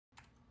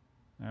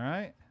All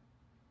right.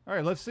 All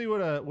right, let's see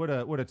what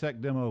a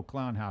tech demo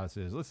clown house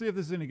is. Let's see if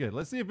this is any good.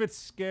 Let's see if it's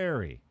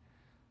scary.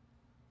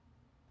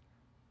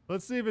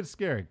 Let's see if it's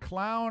scary.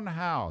 Clown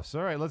house.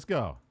 All right, let's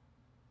go.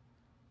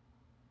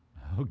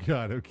 Oh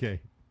God,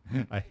 okay.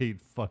 I hate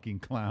fucking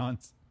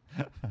clowns.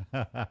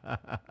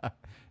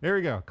 Here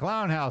we go.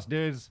 Clown house,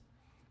 dudes.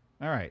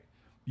 All right.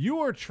 You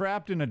are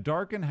trapped in a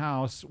darkened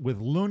house with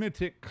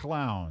lunatic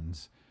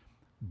clowns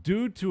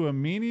due to a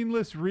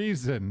meaningless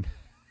reason.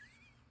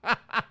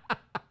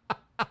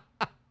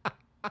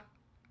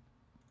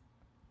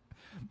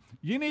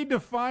 You need to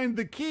find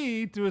the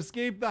key to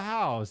escape the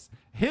house,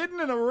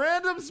 hidden in a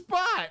random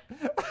spot.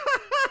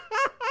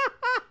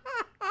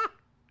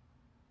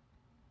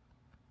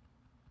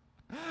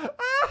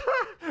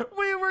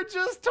 We were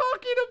just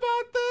talking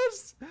about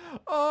this.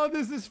 Oh,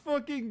 this is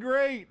fucking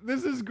great.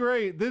 This is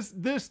great.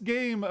 This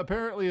game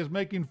apparently is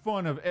making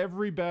fun of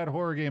every bad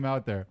horror game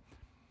out there.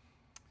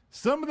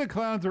 Some of the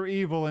clowns are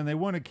evil and they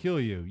want to kill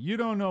you. You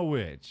don't know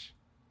which.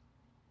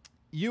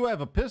 You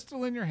have a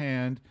pistol in your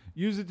hand.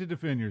 Use it to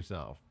defend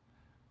yourself.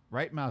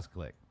 Right mouse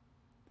click.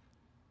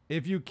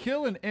 If you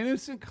kill an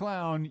innocent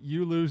clown,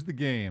 you lose the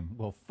game.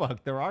 Well,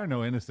 fuck, there are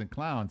no innocent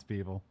clowns,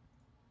 people.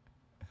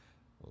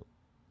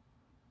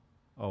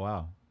 Oh,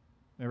 wow.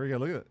 There we go.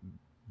 Look at it.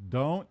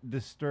 Don't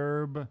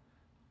disturb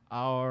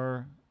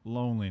our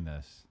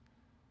loneliness.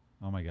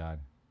 Oh, my God.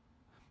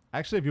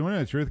 Actually, if you want to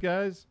know the truth,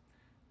 guys,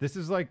 this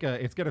is like,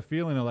 it's got a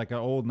feeling of like an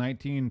old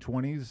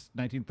 1920s,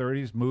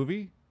 1930s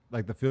movie,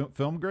 like the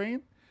film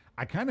grain.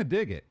 I kind of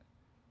dig it.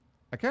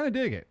 I kind of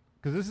dig it.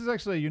 Because this is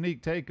actually a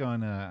unique take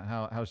on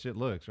how shit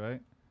looks,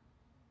 right?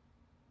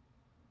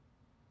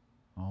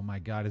 Oh, my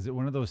God. Is it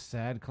one of those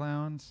sad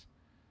clowns?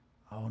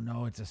 Oh,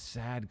 no, it's a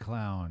sad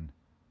clown.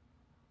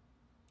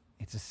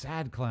 It's a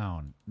sad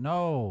clown.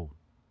 No.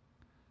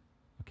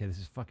 Okay, this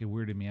is fucking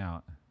weirding me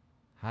out.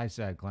 Hi,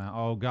 sad clown.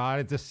 Oh, God,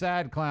 it's a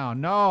sad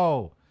clown.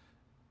 No.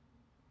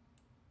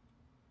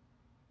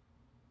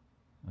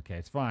 Okay,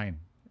 it's fine.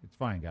 It's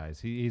fine,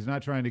 guys. He's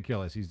not trying to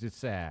kill us. He's just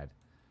sad.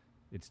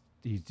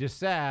 He's just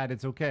sad.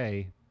 It's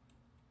okay.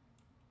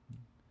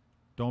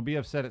 Don't be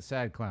upset at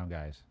sad clown,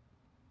 guys.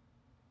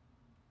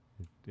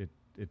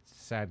 It's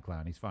sad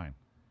clown. He's fine.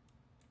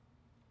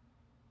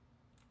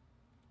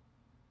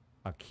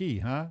 A key,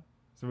 huh?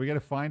 So we got to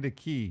find a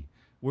key.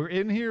 We're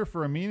in here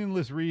for a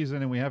meaningless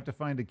reason, and we have to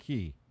find a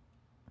key.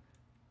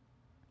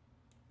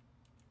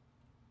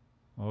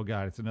 Oh,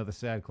 God, it's another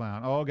sad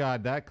clown. Oh,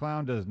 God, that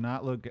clown does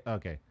not look...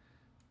 Okay.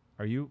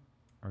 Are you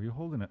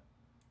holding it?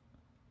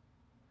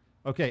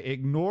 Okay,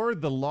 ignore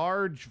the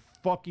large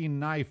fucking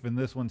knife in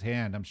this one's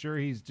hand. I'm sure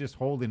he's just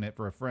holding it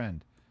for a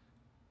friend.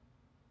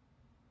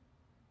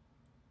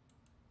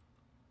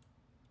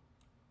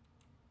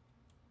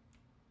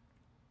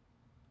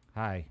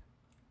 Hi.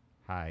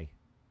 Hi.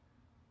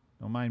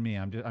 Don't mind me.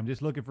 I'm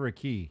just looking for a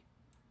key.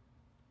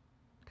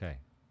 Okay.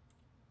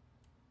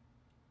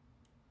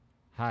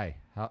 Hi.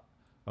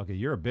 Okay,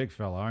 you're a big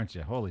fella, aren't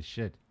you? Holy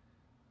shit.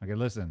 Okay,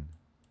 listen.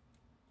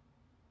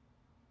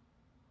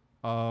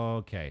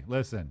 Okay,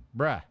 listen.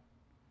 Bruh.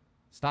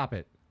 Stop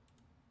it.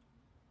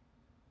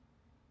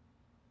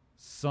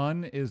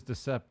 Sun is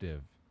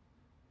deceptive.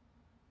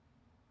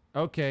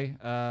 Okay,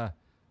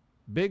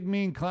 big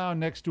mean clown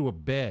next to a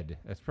bed.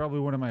 That's probably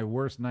one of my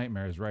worst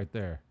nightmares right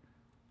there.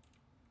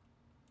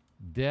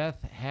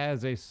 Death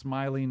has a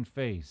smiling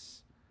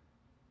face.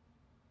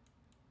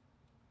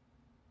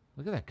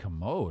 Look at that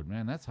commode,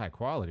 man. That's high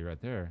quality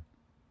right there.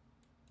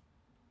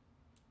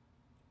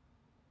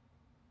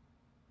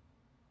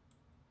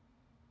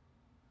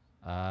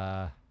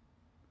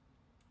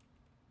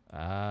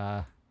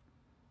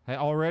 Hey,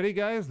 already,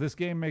 guys, this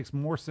game makes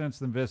more sense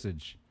than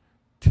Visage.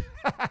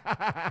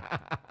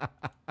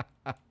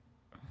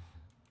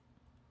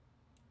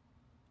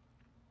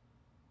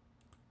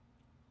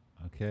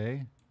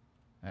 Okay.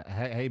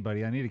 Hey,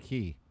 buddy, I need a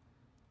key.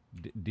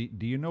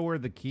 Do you know where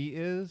the key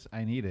is?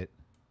 I need it.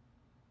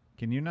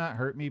 Can you not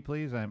hurt me,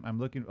 please? I'm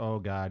looking. Oh,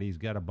 God, he's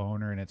got a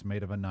boner, and it's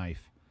made of a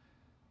knife.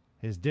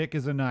 His dick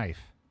is a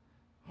knife.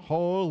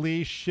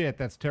 Holy shit,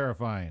 that's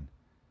terrifying.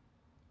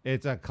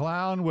 It's a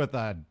clown with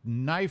a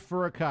knife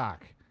for a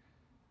cock.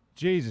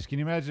 Jesus, can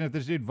you imagine if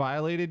this dude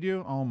violated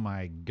you? Oh,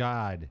 my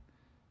God.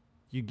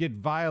 You get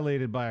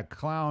violated by a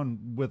clown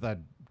with a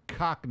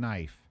cock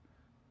knife.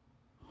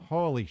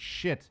 Holy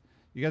shit.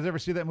 You guys ever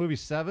see that movie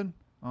 7?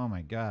 Oh,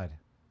 my God.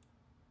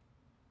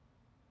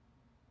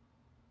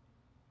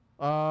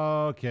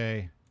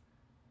 Okay.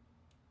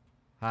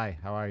 Hi,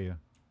 how are you?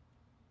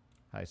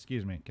 Hi,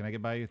 excuse me. Can I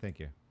get by you? Thank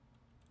you.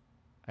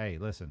 Hey,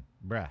 listen.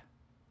 Bruh.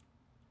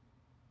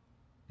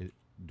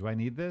 Do I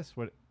need this?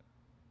 What?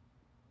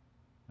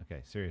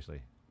 Okay,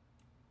 seriously.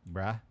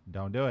 Bruh,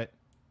 don't do it.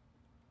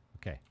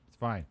 Okay, it's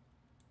fine.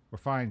 We're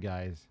fine,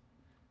 guys.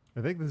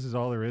 I think this is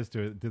all there is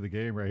to the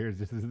game right here. Is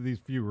just these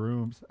few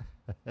rooms.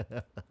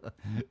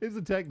 It's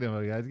a tech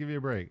demo, guys. Give me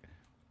a break.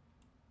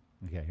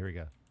 Okay, here we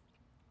go.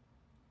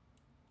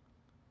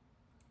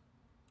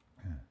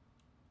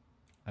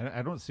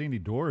 I don't see any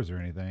doors or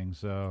anything,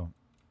 so...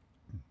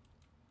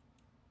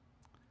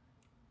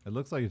 It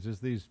looks like it's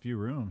just these few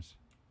rooms.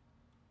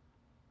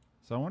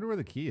 So I wonder where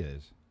the key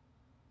is.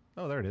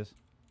 Oh, there it is.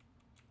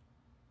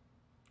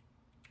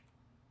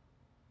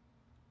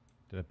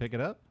 Did I pick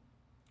it up?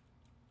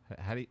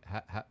 How do you...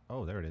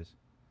 oh, there it is.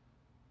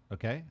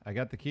 Okay, I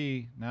got the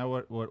key. Now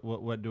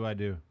what do I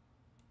do?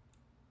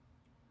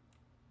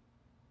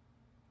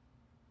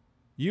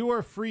 You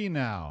are free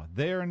now.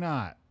 They are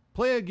not.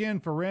 Play again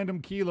for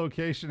random key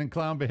location and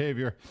clown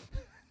behavior.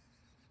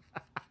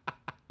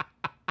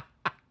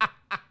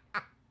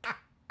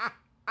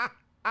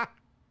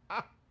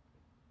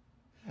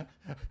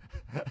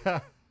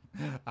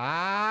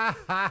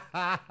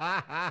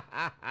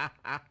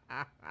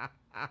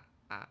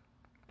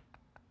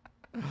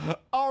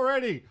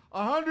 Already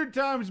 100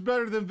 times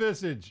better than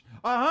Visage.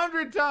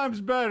 100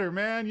 times better,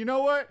 man. You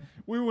know what?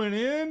 We went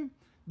in.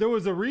 There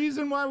was a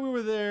reason why we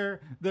were there.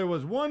 There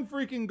was one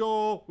freaking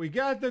goal. We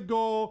got the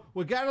goal.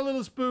 We got a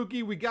little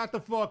spooky. We got the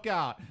fuck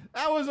out.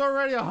 That was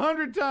already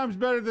 100 times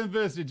better than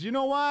Visage. You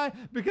know why?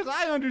 Because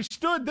I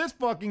understood this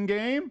fucking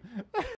game.